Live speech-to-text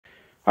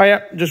Oh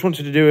yeah, just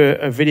wanted to do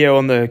a video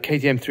on the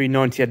KTM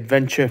 390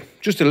 Adventure.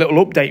 Just a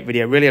little update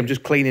video, really. I'm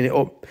just cleaning it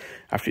up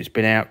after it's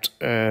been out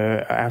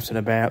and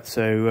about.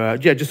 So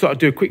yeah, just thought I'd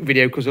do a quick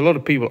video because a lot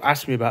of people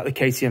ask me about the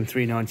KTM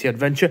 390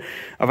 Adventure.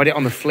 I've had it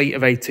on the fleet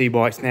of AT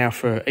bikes now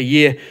for a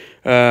year.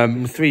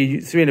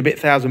 Three and a bit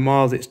thousand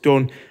miles it's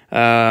done.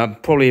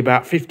 Probably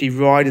about 50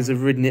 riders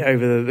have ridden it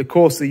over the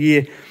course of the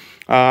year.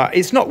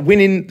 It's not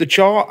winning the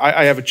chart.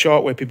 I have a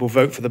chart where people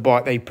vote for the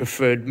bike they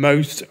preferred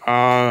most.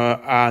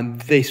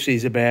 And this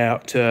is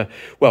about,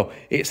 well,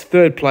 it's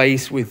third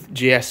place with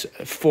GS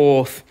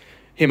fourth,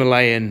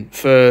 Himalayan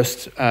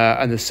first,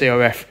 and the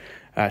CRF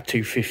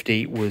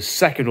 250 was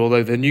second,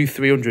 although the new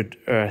 300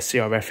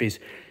 CRF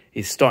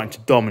is starting to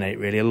dominate,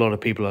 really. A lot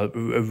of people are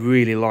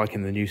really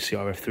liking the new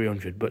CRF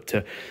 300,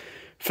 but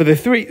for the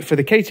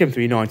KTM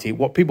 390,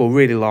 what people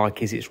really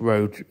like is its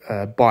road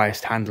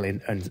biased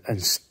handling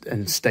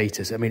and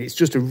status. I mean, it's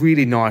just a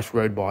really nice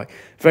road bike.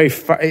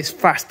 It's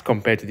fast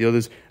compared to the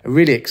others. A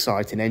really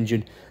exciting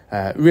engine,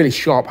 really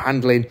sharp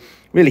handling,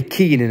 really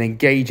keen and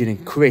engaging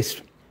and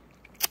crisp.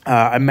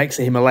 And makes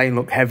the Himalayan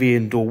look heavy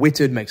and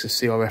dual-witted, makes the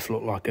CRF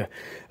look like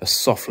a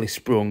softly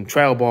sprung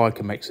trail bike,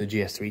 and makes the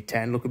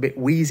GS310 look a bit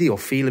wheezy or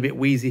feel a bit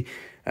wheezy.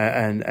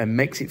 And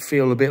makes it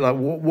feel a bit like,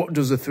 what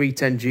does the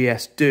 310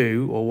 GS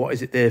do, or what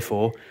is it there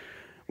for,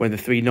 when the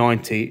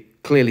 390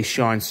 clearly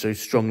shines so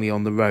strongly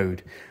on the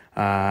road?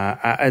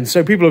 And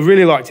so people have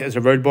really liked it as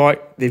a road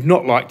bike. They've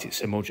not liked it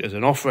so much as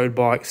an off-road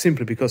bike,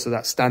 simply because of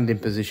that standing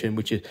position,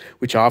 which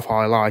I've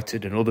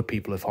highlighted and other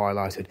people have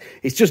highlighted.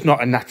 It's just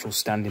not a natural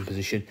standing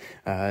position,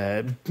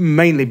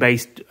 mainly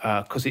based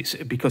because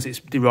it's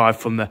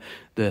derived from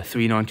the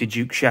 390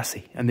 Duke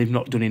chassis, and they've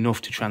not done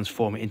enough to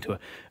transform it into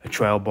a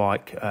trail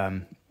bike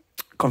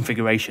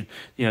configuration.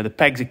 You know, the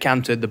pegs are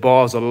canted, the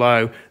bars are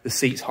low, the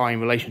seat's high in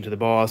relation to the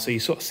bars, so you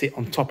sort of sit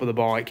on top of the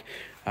bike.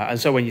 And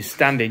so when you're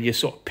standing, you're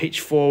sort of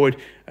pitched forward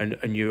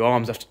and your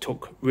arms have to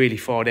tuck really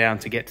far down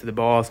to get to the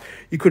bars.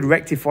 You could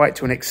rectify it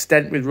to an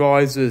extent with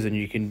risers, and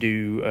you can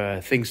do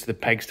things to the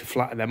pegs to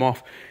flatten them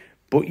off.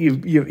 But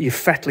you're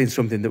fettling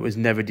something that was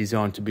never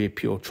designed to be a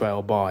pure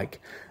trail bike.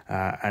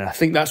 And I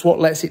think that's what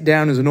lets it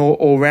down as an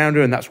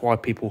all-rounder, and that's why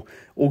people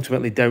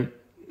ultimately don't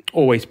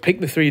always pick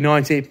the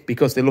 390,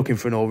 because they're looking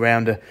for an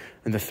all-rounder,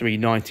 and the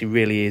 390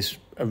 really is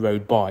a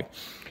road bike.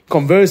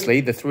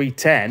 Conversely, the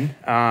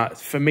 310,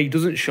 for me,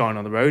 doesn't shine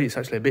on the road. It's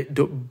actually a bit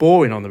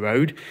boring on the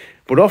road.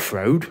 But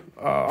off-road,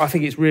 I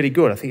think it's really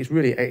good. I think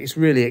it's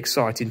really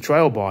exciting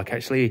trail bike,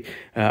 actually.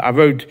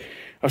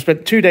 I've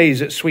spent 2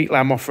 days at Sweet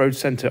Lamb Off-Road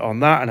Centre on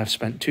that, and I've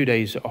spent 2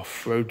 days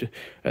off-road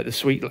at the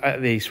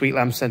Sweet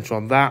Lamb Centre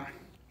on that.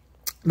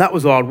 That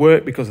was hard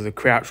work because of the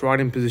crouch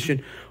riding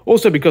position.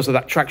 Also because of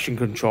that traction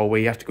control,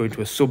 where you have to go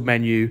into a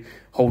sub-menu,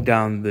 hold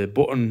down the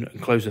button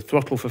and close the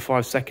throttle for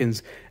 5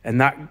 seconds. And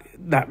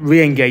that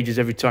re-engages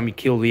every time you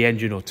kill the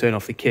engine or turn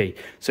off the key.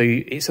 So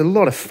it's a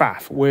lot of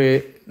faff,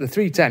 where the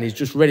 310 is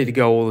just ready to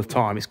go all the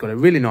time. It's got a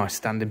really nice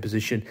standing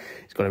position.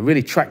 It's got a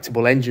really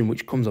tractable engine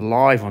which comes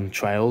alive on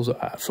trails.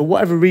 For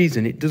whatever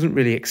reason, it doesn't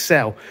really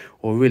excel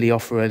or really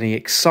offer any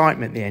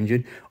excitement, the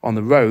engine, on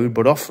the road.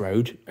 But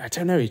off-road, I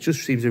don't know, it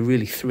just seems a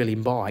really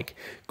thrilling bike.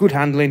 Good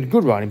handling,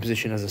 good riding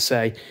position, as I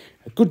say,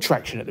 good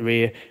traction at the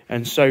rear.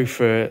 And so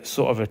for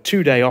sort of a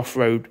 2-day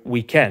off-road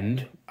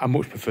weekend, I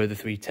much prefer the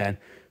 310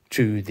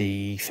 to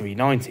the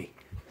 390.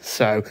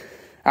 So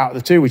out of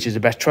the two, which is the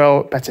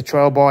better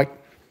trail bike?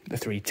 The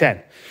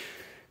 310.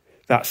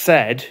 That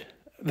said,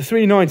 the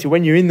 390,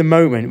 when you're in the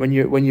moment, when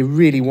you're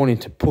really wanting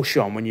to push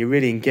on, when you're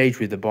really engaged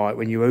with the bike,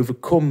 when you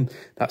overcome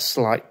that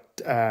slight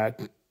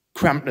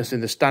crampedness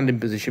in the standing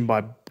position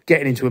by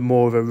getting into a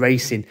more of a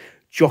racing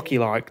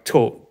jockey-like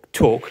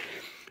torque,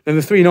 then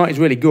the 390 is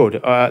really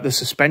good. The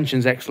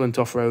suspension's excellent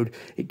off-road.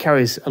 It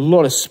carries a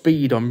lot of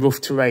speed on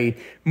rough terrain,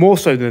 more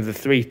so than the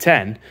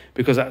 310,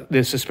 because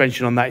the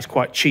suspension on that is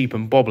quite cheap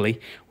and bobbly,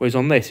 whereas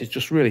on this, it's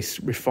just really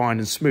refined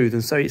and smooth.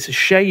 And so it's a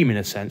shame, in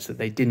a sense, that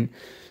they didn't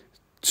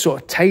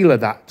sort of tailor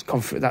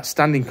that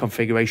standing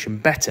configuration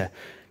better,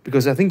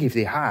 because I think if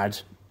they had,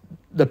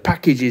 the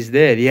package is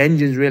there. The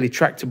engine's really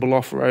tractable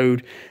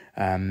off-road.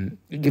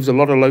 It gives a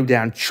lot of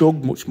low-down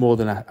chug, much more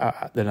than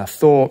I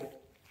thought.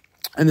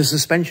 And the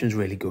suspension's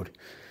really good.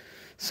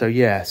 So,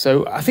 yeah.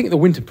 So, I think the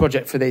winter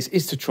project for this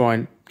is to try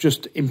and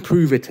just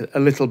improve it a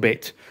little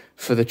bit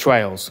for the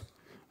trails,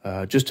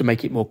 just to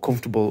make it more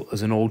comfortable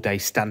as an all-day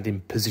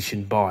standing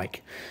position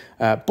bike.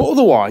 But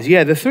otherwise,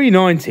 yeah, the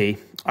 390,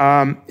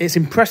 it's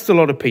impressed a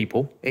lot of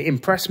people. It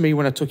impressed me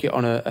when I took it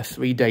on a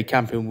 3-day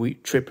camping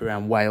week trip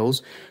around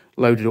Wales,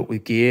 loaded up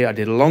with gear. I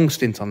did a long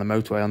stint on the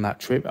motorway on that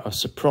trip. I was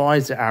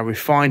surprised at how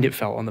refined it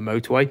felt on the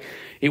motorway.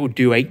 It would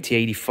do 80,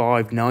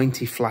 85,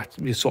 90 flat,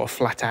 sort of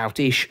flat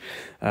out-ish.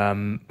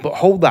 But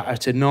hold that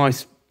at a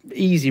nice,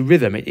 easy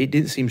rhythm. It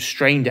didn't seem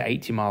strained at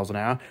 80 miles an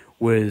hour,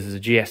 whereas the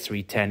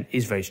GS310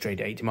 is very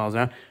strained at 80 miles an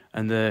hour.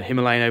 And the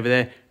Himalayan over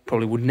there,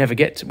 probably would never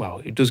get to,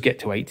 well, it does get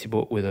to 80,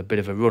 but with a bit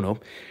of a run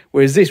up.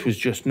 Whereas this was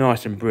just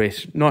nice and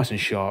brisk, nice and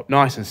sharp,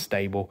 nice and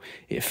stable.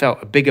 It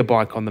felt a bigger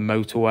bike on the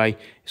motorway. It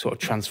sort of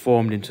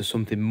transformed into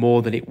something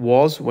more than it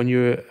was when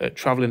you're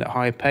traveling at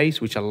higher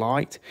pace, which I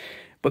liked.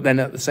 But then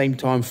at the same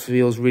time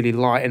feels really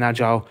light and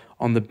agile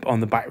on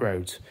the back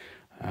roads.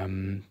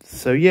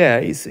 So yeah,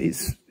 it's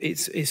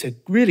a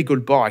really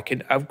good bike,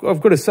 and I've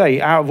got to say,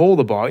 out of all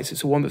the bikes,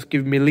 it's the one that's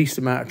given me least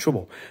amount of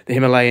trouble. The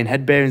Himalayan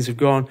head bearings have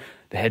gone.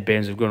 The head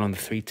bearings have gone on the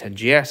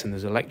 310GS, and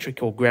there's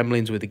electrical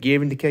gremlins with the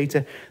gear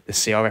indicator. The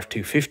CRF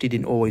 250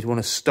 didn't always want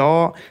to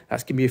start.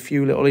 That's given me a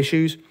few little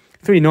issues.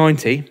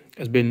 390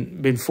 has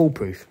been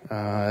foolproof.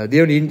 The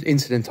only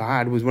incident I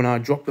had was when I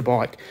dropped the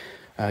bike.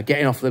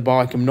 Getting off the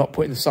bike and not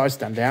putting the side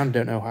stand down.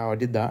 Don't know how I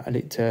did that. And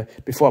it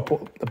before I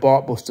put the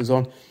bark busters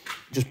on,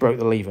 just broke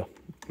the lever,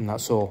 and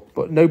that's all.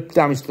 But no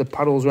damage to the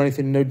paddles or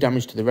anything. No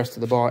damage to the rest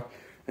of the bike.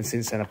 And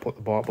since then, I put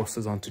the bark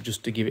busters on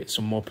just to give it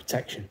some more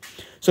protection.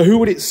 So who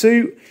would it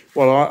suit?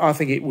 Well, I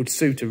think it would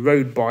suit a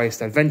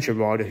road-biased adventure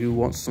rider who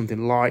wants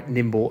something light,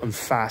 nimble, and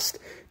fast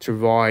to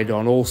ride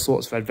on all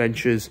sorts of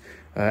adventures,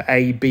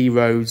 A, B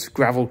roads,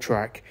 gravel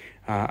track.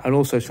 And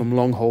also some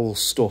long haul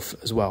stuff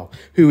as well.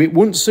 Who it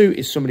wouldn't suit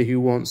is somebody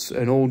who wants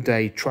an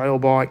all-day trail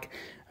bike,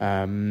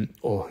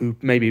 or who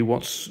maybe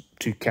wants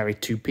to carry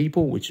 2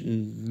 people, which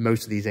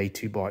most of these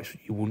A2 bikes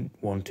you wouldn't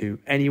want to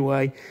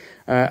anyway.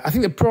 I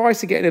think the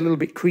price are getting a little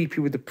bit creepy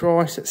with the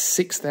price. At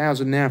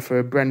 6,000 now for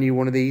a brand new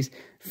one of these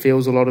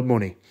feels a lot of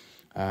money.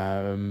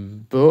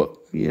 But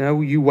you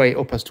know, you weigh it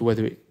up as to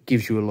whether it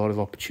gives you a lot of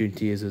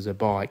opportunities as a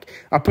bike.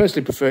 I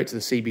personally prefer it to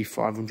the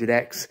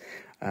CB500X.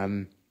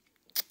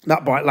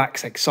 That bike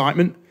lacks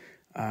excitement.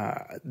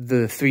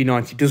 The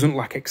 390 doesn't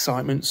lack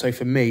excitement. So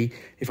for me,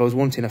 if I was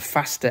wanting a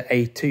faster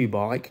A2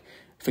 bike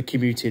for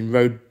commuting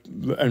road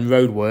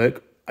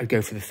work, I'd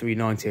go for the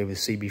 390 over the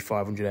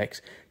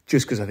CB500X,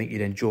 just because I think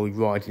you'd enjoy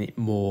riding it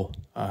more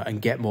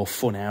and get more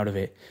fun out of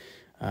it.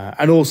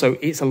 And also,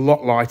 it's a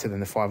lot lighter than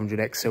the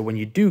 500X. So when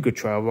you do good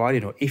trail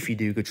riding, or if you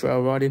do good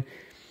trail riding,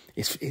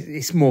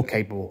 it's more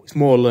capable, it's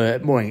more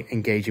alert, more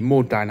engaging,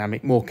 more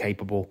dynamic, more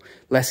capable,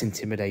 less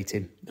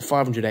intimidating. The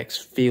 500X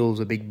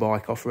feels a big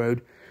bike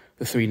off-road.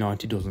 The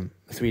 390 doesn't.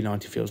 The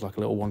 390 feels like a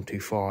little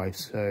 125.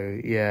 So,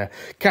 yeah.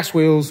 Cast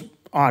wheels,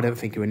 I don't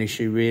think are an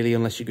issue, really,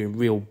 unless you're going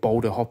real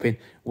boulder hopping,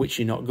 which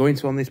you're not going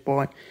to on this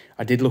bike.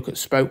 I did look at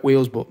spoke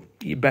wheels, but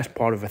your best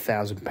part of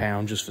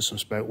 £1,000 just for some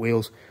spoke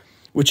wheels,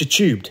 which are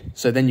tubed.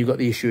 So then you've got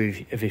the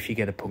issue of if you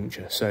get a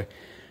puncture. So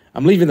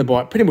I'm leaving the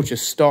bike pretty much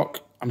as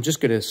stock. I'm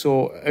just going to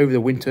sort over the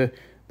winter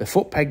the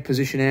foot peg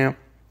position out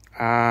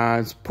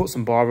and put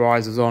some bar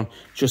risers on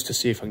just to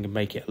see if I can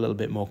make it a little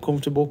bit more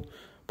comfortable.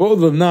 But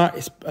other than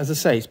that, as I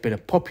say, it's been a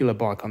popular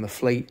bike on the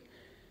fleet.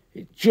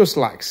 It just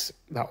lacks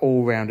that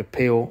all-round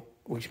appeal,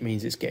 which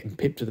means it's getting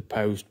pipped to the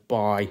post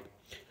by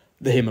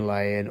the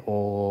Himalayan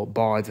or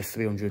by the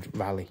 300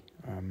 Rally.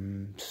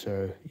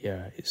 So,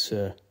 yeah,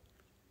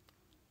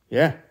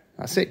 yeah,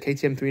 that's it,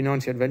 KTM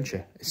 390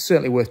 Adventure. It's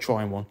certainly worth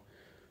trying one.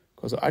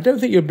 Because I don't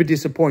think you'll be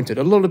disappointed.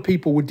 A lot of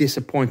people were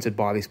disappointed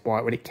by this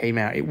bike when it came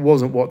out. It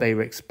wasn't what they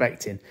were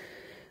expecting.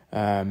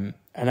 And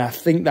I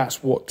think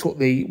that's what took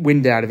the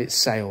wind out of its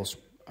sails.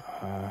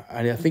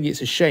 And I think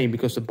it's a shame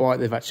because the bike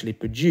they've actually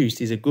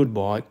produced is a good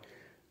bike.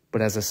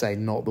 But as I say,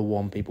 not the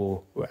one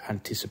people were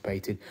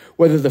anticipating.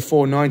 Whether the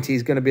 490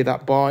 is going to be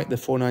that bike, the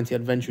 490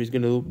 Adventure is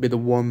going to be the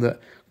one that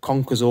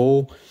conquers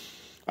all,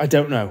 I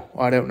don't know.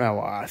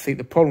 I think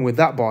the problem with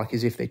that bike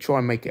is if they try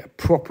and make it a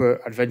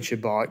proper adventure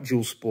bike,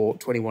 dual sport,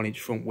 21-inch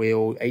front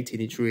wheel,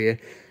 18-inch rear,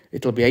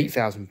 it'll be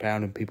 £8,000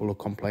 and people will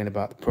complain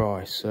about the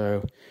price.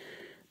 So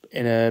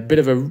in a bit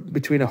of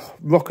between a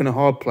rock and a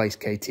hard place,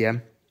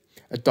 KTM,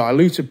 a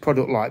diluted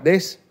product like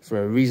this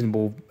for a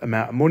reasonable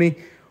amount of money,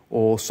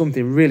 or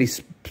something really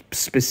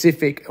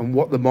specific and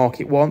what the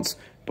market wants,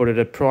 but at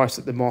a price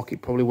that the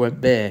market probably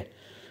won't bear.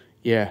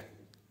 Yeah,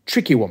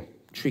 tricky one.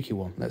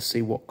 Let's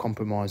see what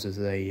compromises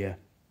they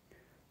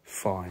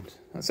find.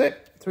 That's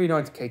it.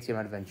 390 KTM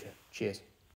Adventure. Cheers.